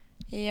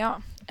Ja,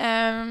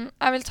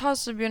 jeg vil ta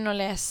så begynne å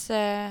lese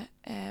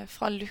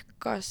fra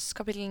Lukas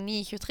kapittel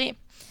 9, 23.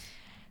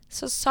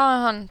 Så sa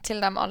han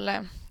til dem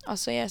alle,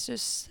 altså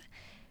Jesus,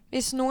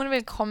 hvis noen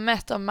vil komme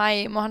etter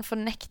meg, må han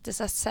fornekte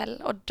seg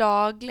selv og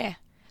daglig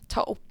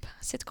ta opp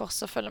sitt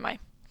kors og følge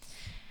meg.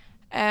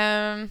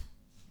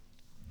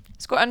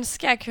 Skulle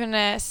ønske jeg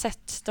kunne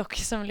sett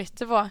dere som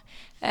lytter på,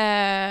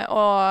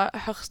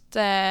 og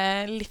hørt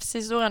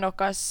livshistorien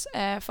deres,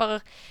 for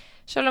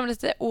selv om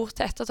dette er ord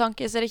til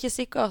ettertanke, så er det ikke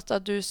sikkert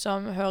at du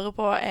som hører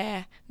på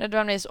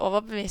nødvendigvis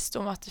overbevist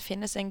om at det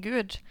finnes en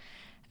Gud.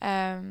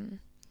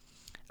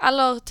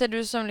 Eller til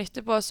du som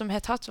lytter på, som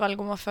har tatt valg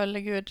om å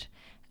følge Gud.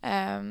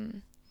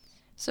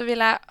 Så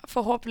vil jeg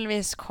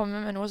forhåpentligvis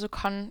komme med noe som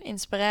kan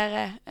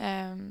inspirere.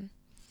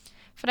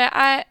 For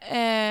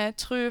jeg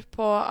tror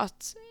på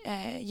at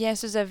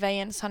Jesus er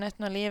veien,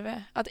 sannheten og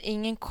livet. At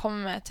ingen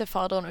kommer til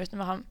Faderen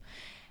uten ham.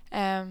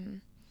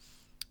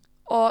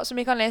 Og som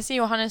vi kan lese i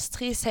Johannes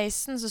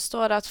 3,16, så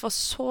står det at for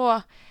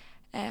så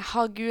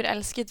har Gud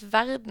elsket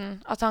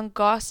verden, at han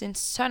ga sin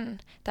sønn,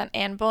 den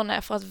enbårne,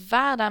 for at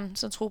hver dem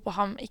som tror på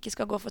ham ikke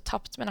skal gå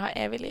fortapt, men ha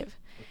evig liv.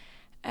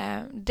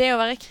 Det å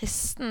være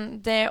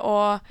kristen, det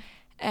å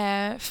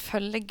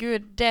følge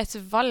Gud, det er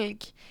et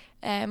valg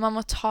man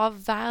må ta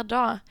hver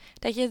dag.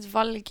 Det er ikke et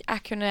valg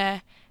jeg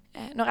kunne,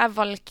 når jeg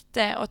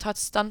valgte å ta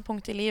et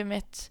standpunkt i livet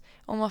mitt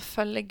om å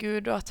følge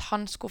Gud, og at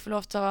han skulle få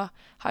lov til å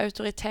ha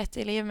autoritet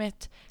i livet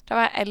mitt. Da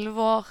var jeg 11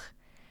 år,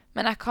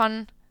 men jeg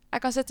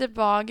kan se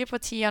tilbake på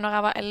tiden når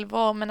jeg var 11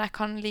 år, men jeg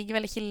kan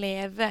likevel ikke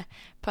leve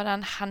på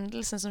den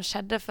hendelsen som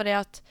skjedde, fordi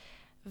at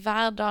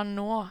hver dag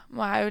nå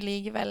må jeg jo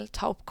likevel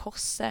ta opp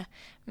korset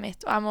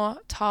mitt, og jeg må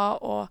ta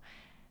og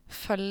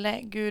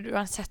følge Gud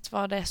uansett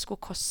hva det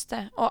skulle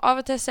koste. Og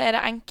av og til så er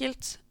det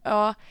enkelt,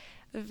 og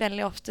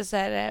veldig ofte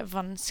så er det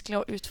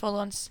vanskelig og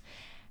utfordrende.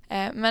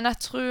 Men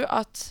jeg tror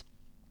at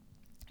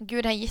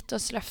Gud har gitt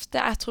oss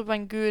løfte. Jeg tror på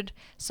en Gud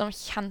som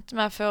kjente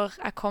meg før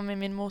jeg kom i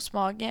min mors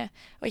mage,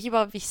 og ikke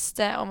bare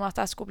visste om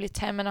at jeg skulle bli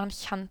til, men han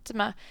kjente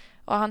meg,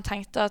 og han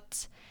tenkte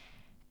at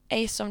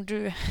ei som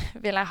du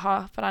vil jeg ha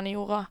på denne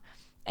jorda.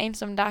 En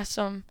som deg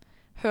som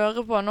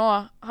hører på nå,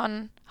 han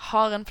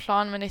har en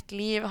plan med ditt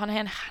liv, han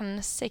har en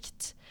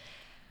hensikt.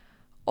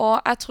 Og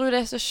jeg tror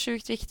det er så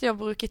sjukt viktig å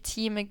bruke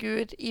tid med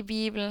Gud i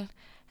Bibelen.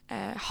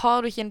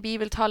 Har du ikke en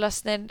bibel, ta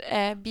last ned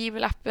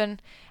bibelappen,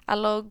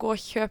 eller gå og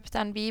kjøp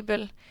den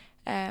bibel.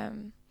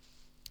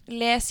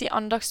 Les i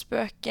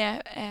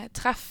andagsbøker,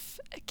 treff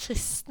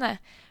kristne,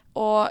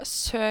 og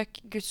søk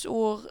Guds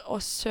ord,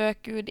 og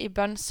søk Gud i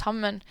bønn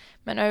sammen,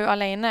 men også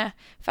alene.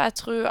 For jeg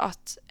tror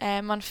at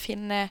man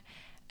finner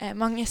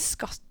mange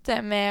skatter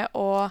med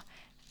å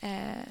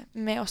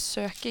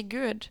søke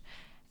Gud.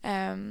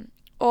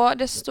 Og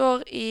det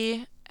står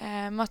i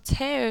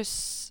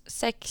Matteus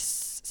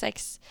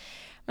 6,6.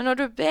 Men når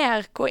du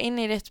ber, gå inn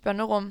i ditt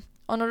bønnerom,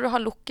 og når du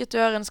har lukket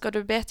døren, skal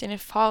du be til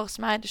din far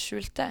som er i det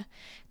skjulte.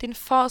 Din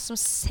far som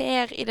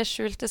ser i det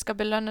skjulte skal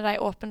belønne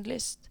deg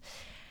åpenlyst.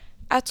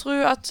 Jeg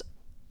tror at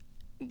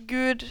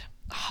Gud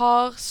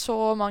har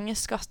så mange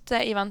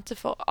skatter i vente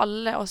for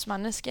alle oss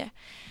mennesker.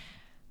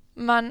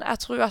 Men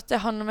jeg tror at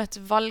det handler om et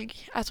valg.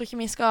 Jeg tror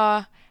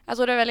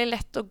det er veldig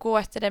lett å gå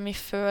etter det vi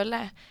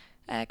føler.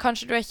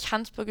 Kanskje du har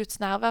kjent på Guds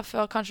nærvær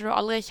før, kanskje du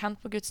aldri har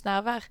kjent på Guds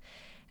nærvær.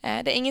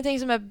 Det er ingenting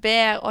som er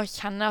bedre å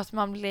kjenne at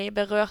man blir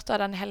berørt av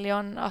Den hellige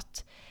ånd,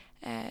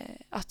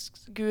 at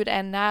Gud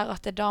er nær,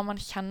 at det er da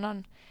man kjenner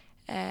han,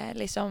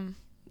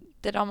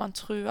 det er da man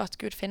tror at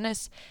Gud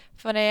finnes.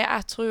 Fordi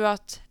jeg tror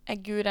at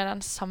Gud er den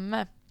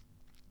samme,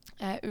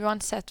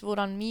 uansett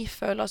hvordan vi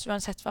føler oss,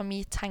 uansett hva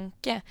vi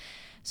tenker,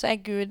 så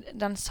er Gud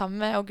den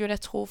samme, og Gud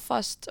er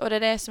trofast. Og det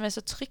er det som er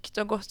så trygt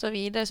og godt å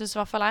vite, synes i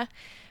hvert fall jeg,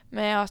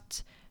 med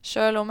at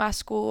selv om jeg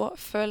skulle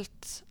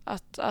følt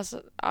at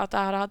jeg hadde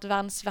hatt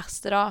verdens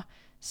verste dag,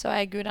 så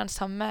er Gud den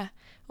samme.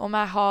 Om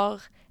jeg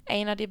har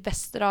en av de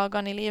beste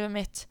dagene i livet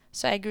mitt,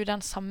 så er Gud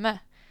den samme.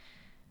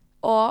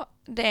 Og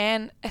det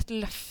er et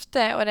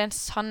løfte, og det er en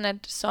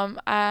sannhet som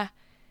jeg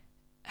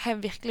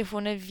har virkelig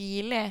funnet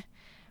hvile i.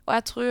 Og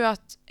jeg tror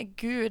at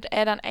Gud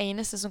er den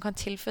eneste som kan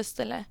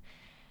tilfredsstille.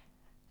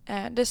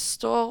 Det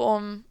står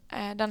om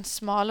den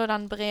smale og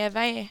den brede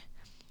vei.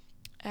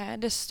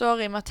 Det står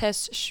i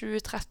Matteus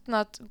 7,13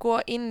 at gå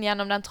inn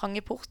gjennom den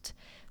trange port,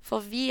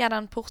 for vi er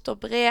den port, og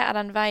bred er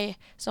den vei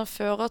som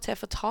fører til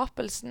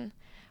fortapelsen.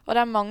 Og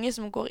det er mange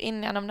som går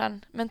inn gjennom den,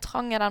 men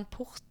trang er den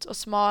port, og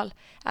smal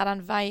er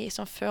den vei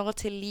som fører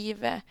til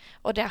livet,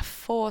 og det er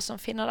få som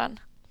finner den.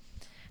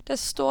 Det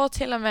står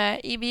til og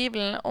med i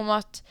Bibelen om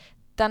at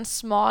den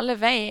smale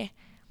vei,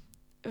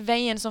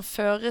 veien som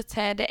fører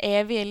til det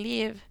evige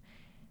liv,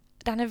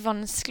 den er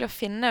vanskelig å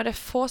finne, og det er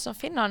få som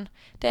finner den.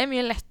 Det er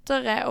mye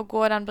lettere å gå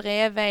den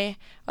brede vei,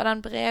 og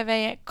den brede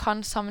vei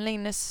kan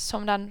sammenlignes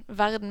som den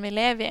verden vi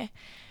lever i.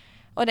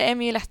 Og det er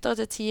mye lettere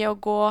til tider å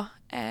gå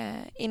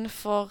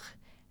innenfor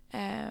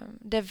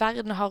det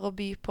verden har å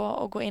by på,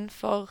 og gå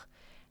innenfor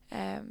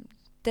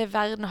det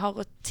verden har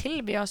å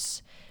tilby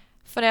oss.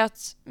 Fordi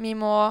at vi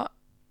må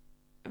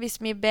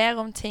hvis vi ber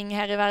om ting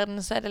her i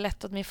verden, så det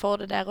lett at vi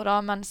får det der og da,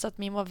 mens at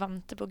vi må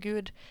vente på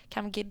Gud.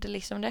 Hvem gidder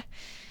liksom det?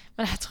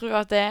 Men jeg tror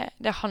at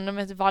det handler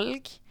om et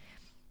valg,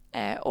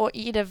 og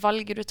i det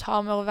valget du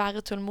tar med å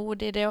være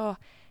tålmodig, det å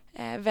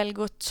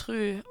velge å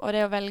tro, og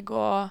det å velge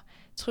å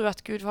tro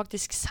at Gud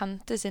faktisk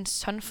sendte sin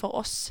sønn for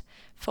oss,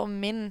 for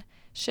min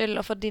skyld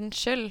og for din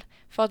skyld,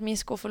 for at vi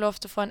skulle få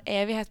lov til å få en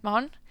evighet med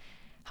han.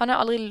 Han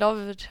har aldri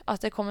lovd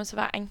at det kommer til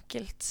å være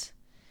enkelt.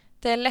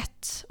 Det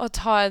lett å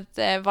ta et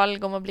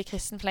valg om å bli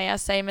kristen, pleier jeg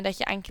å si, men det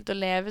ikke enkelt å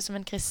leve som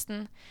en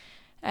kristen.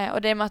 Og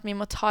det med at vi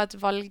må ta et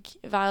valg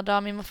hver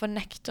dag, vi må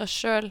fornekte oss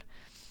selv,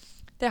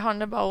 det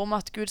handler bare om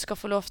at Gud skal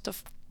få lov til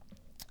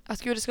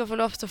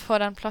å få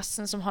den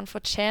plassen som han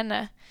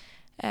fortjener.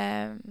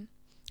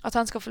 At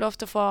han skal få lov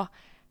til å få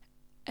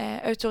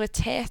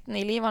autoriteten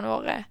i livene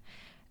våre.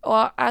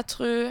 Og jeg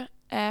tror,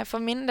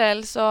 for min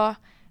del så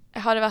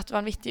har det vært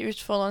vanvittig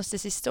utfordrende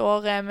det siste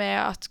året med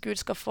at Gud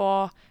skal få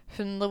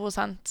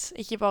 100%,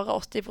 ikke bare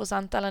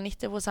 80% eller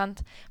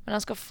 90%, men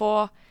han skal få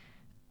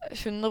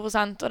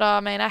 100%, og da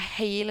mener jeg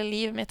hele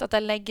livet mitt, at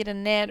jeg legger det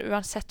ned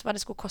uansett hva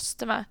det skulle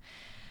koste meg.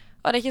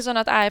 Og det er ikke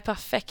sånn at jeg er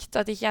perfekt,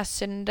 at ikke jeg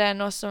synder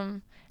nå som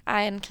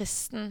jeg er en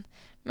kristen,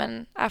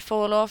 men jeg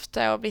får lov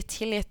til å bli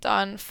tilgitt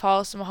av en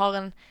far som har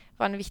en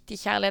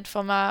vanvittig kjærlighet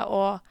for meg,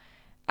 og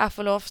jeg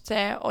får lov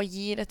til å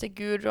gi det til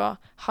Gud,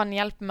 og han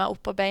hjelper meg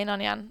opp på beina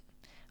igjen.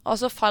 Og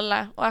så faller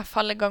jeg, og jeg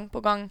faller gang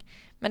på gang,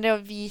 men det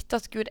å vite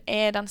at Gud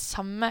er den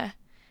samme,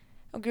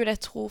 og Gud er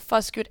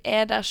trofast, Gud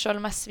er der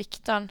selv om jeg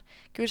svikter han.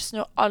 Gud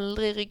snur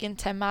aldri ryggen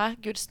til meg,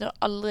 Gud snur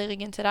aldri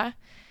ryggen til deg.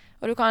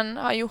 Og du kan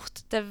ha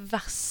gjort det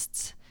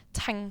verst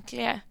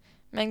tenkelige,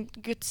 men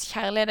Guds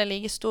kjærlighet er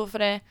like stor, for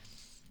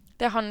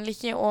det handler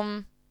ikke om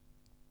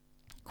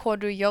hva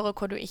du gjør og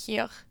hva du ikke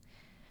gjør.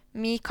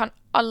 Vi kan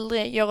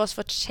aldri gjøre oss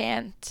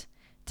fortjent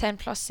til en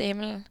plass i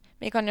himmelen.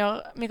 Vi kan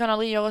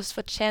aldri gjøre oss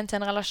fortjent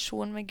til en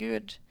relasjon med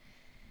Gud.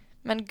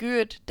 Men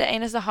Gud, det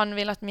eneste han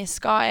vil at vi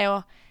skal, er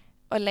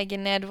å legge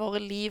ned våre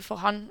liv for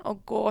han,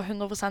 og gå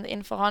 100%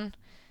 inn for han.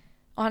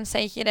 Og han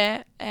sier ikke det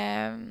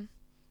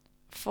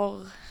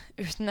for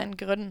uten en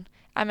grunn.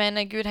 Jeg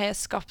mener Gud har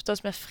skapt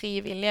oss med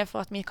fri vilje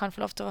for at vi kan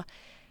få lov til å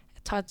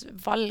ta et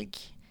valg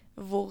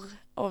hvor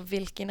og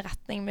hvilken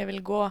retning vi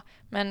vil gå.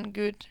 Men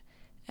Gud,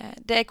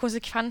 det er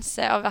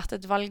konsekvenser av hvert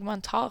et valg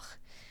man tar.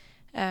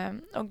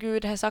 Og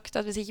Gud har sagt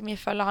at hvis ikke vi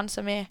følger han,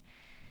 så vi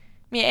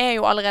er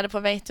jo allerede på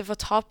vei til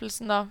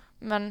fortapelsen da,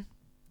 men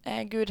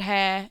Gud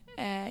har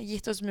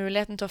gitt oss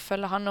muligheten til å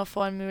følge han og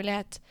få en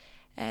mulighet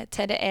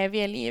til det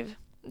evige liv.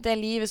 Det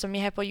livet som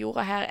vi har på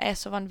jorda her er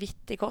så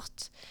vanvittig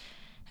kort.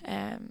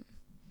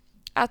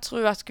 Jeg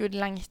tror at Gud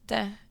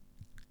lengter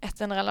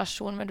etter en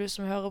relasjon med du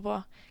som hører på.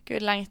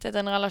 Gud lengter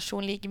etter en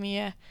relasjon like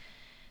mye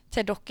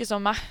til dere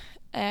som meg.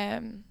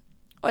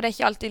 Og det er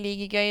ikke alltid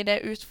like gøy, det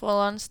er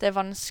utfordrende, det er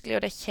vanskelig,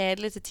 og det er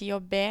kjedelig til tid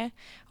å be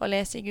og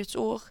lese i Guds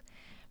ord.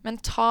 Men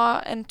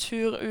ta en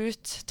tur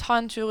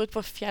ut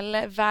på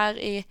fjellet, vær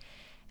i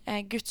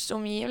Guds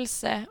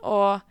omgivelse,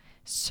 og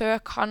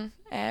søk han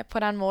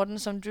på den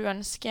måten som du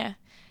ønsker.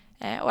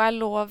 Og jeg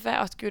lover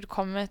at Gud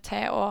kommer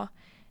til å,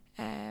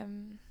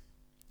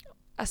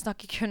 jeg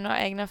snakker kun av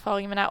egne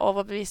erfaringer, men jeg er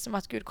overbevist om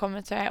at Gud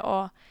kommer til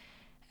å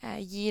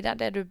gi deg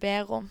det du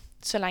ber om,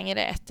 så lenge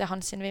det er etter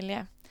hans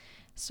vilje.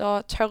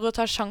 Så tør å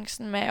ta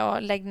sjansen med å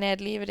legge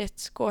ned livet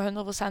ditt, gå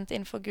 100%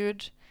 inn for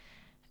Gud,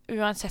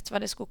 uansett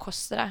hva det skulle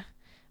koste deg.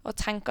 Og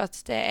tenk at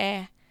det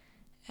er,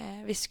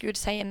 hvis Gud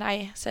sier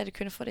nei, så er det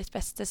kun for ditt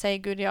beste.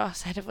 Sier Gud ja,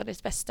 så er det for ditt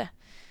beste.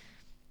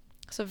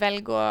 Så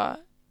velg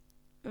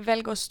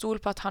å stole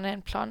på at han er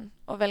en plan,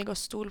 og velg å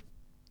stole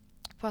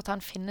på at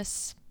han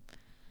finnes.